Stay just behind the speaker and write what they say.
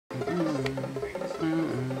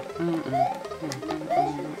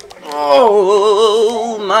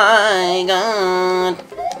Oh my god!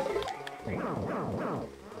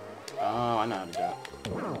 Oh, I know how to do it.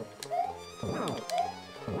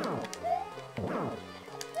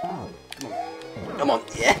 Come on,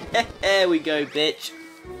 yeah, there we go, bitch.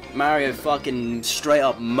 Mario fucking straight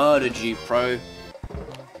up murdered you, pro.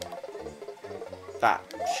 That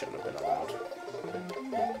shouldn't have been allowed.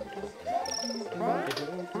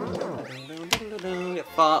 Get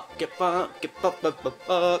fucked, get fucked, get fucked, fucked, fucked,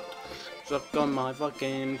 fucked. Suck on my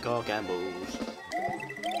fucking cock and balls.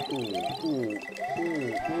 Ooh, ooh,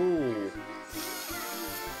 ooh,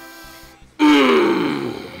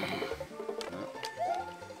 ooh.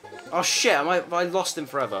 Oh shit, I lost him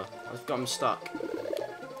forever. I've got him stuck.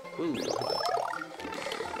 Ooh.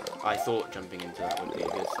 I thought jumping into that would be a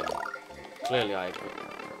good thing. Clearly I...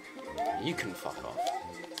 You can fuck off.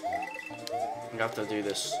 I'm gonna have to do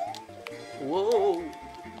this. Whoa!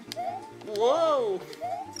 Whoa!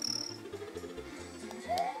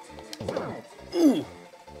 Ooh!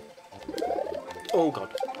 Oh god.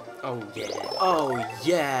 Oh yeah. Oh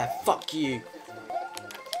yeah! Fuck you!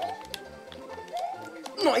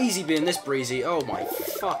 Not easy being this breezy. Oh my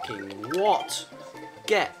fucking what?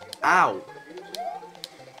 Get out!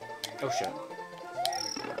 Oh shit.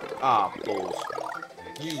 Ah, balls.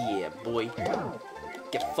 Yeah, boy.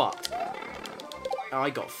 Get fucked. Oh, I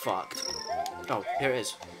got fucked. Oh, here it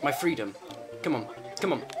is. My freedom. Come on.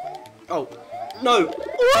 Come on. Oh. No!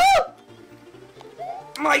 Woo!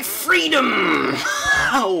 My freedom!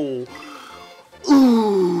 Ow!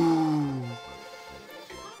 Ooh!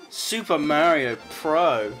 Super Mario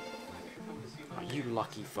Pro. Oh, you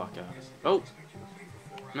lucky fucker. Oh!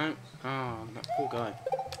 No. Oh, that poor guy.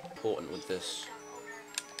 Important with this.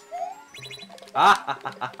 Ah! Ha,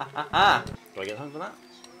 ha, ha, ha, ha. Do I get home for that?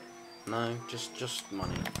 No, just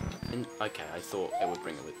money. Okay, I thought it would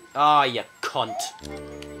bring it with. Ah, you cunt!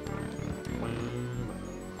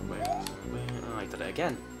 Oh, I did it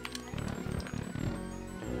again.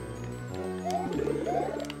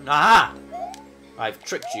 Aha! I've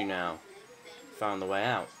tricked you now. Found the way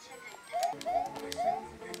out.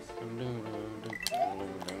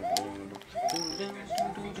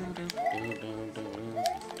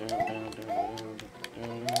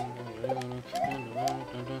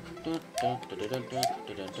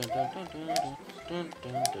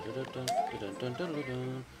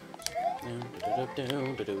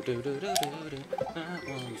 That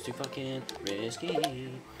one's too fucking risky.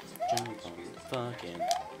 Jump on the fucking...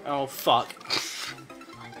 Oh fuck.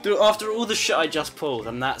 Dude, after all the shit I just pulled,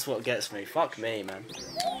 and that's what gets me. Fuck me, man.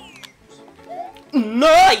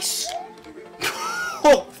 Nice!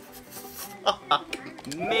 Oh, fuck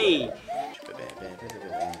me.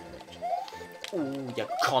 Ooh, you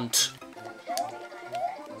cunt.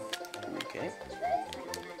 Okay.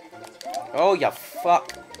 Oh, you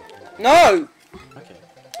fuck. No! Okay.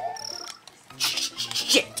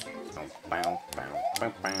 Shit! Oh, bow, bow,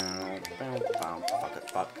 bow, bow, bow, bow. Fuck it,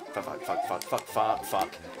 fuck, fuck, fuck, fuck, fuck, fuck,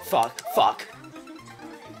 fuck, fuck, fuck.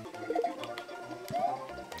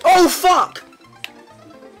 Oh, fuck!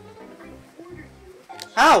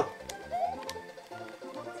 How?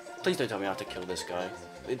 Please don't tell me I have to kill this guy.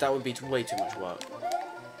 That would be way too much work.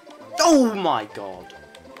 Oh my god!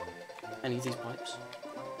 Any of these pipes?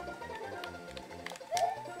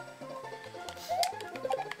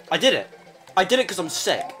 I did it! I did it because I'm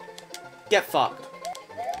sick. Get fucked.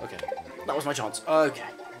 Okay. That was my chance. Okay.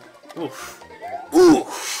 Oof.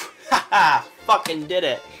 Oof! Haha! Fucking did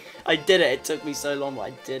it! I did it! It took me so long, but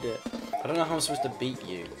I did it. I don't know how I'm supposed to beat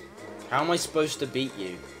you. How am I supposed to beat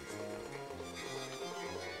you?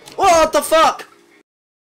 What the fuck?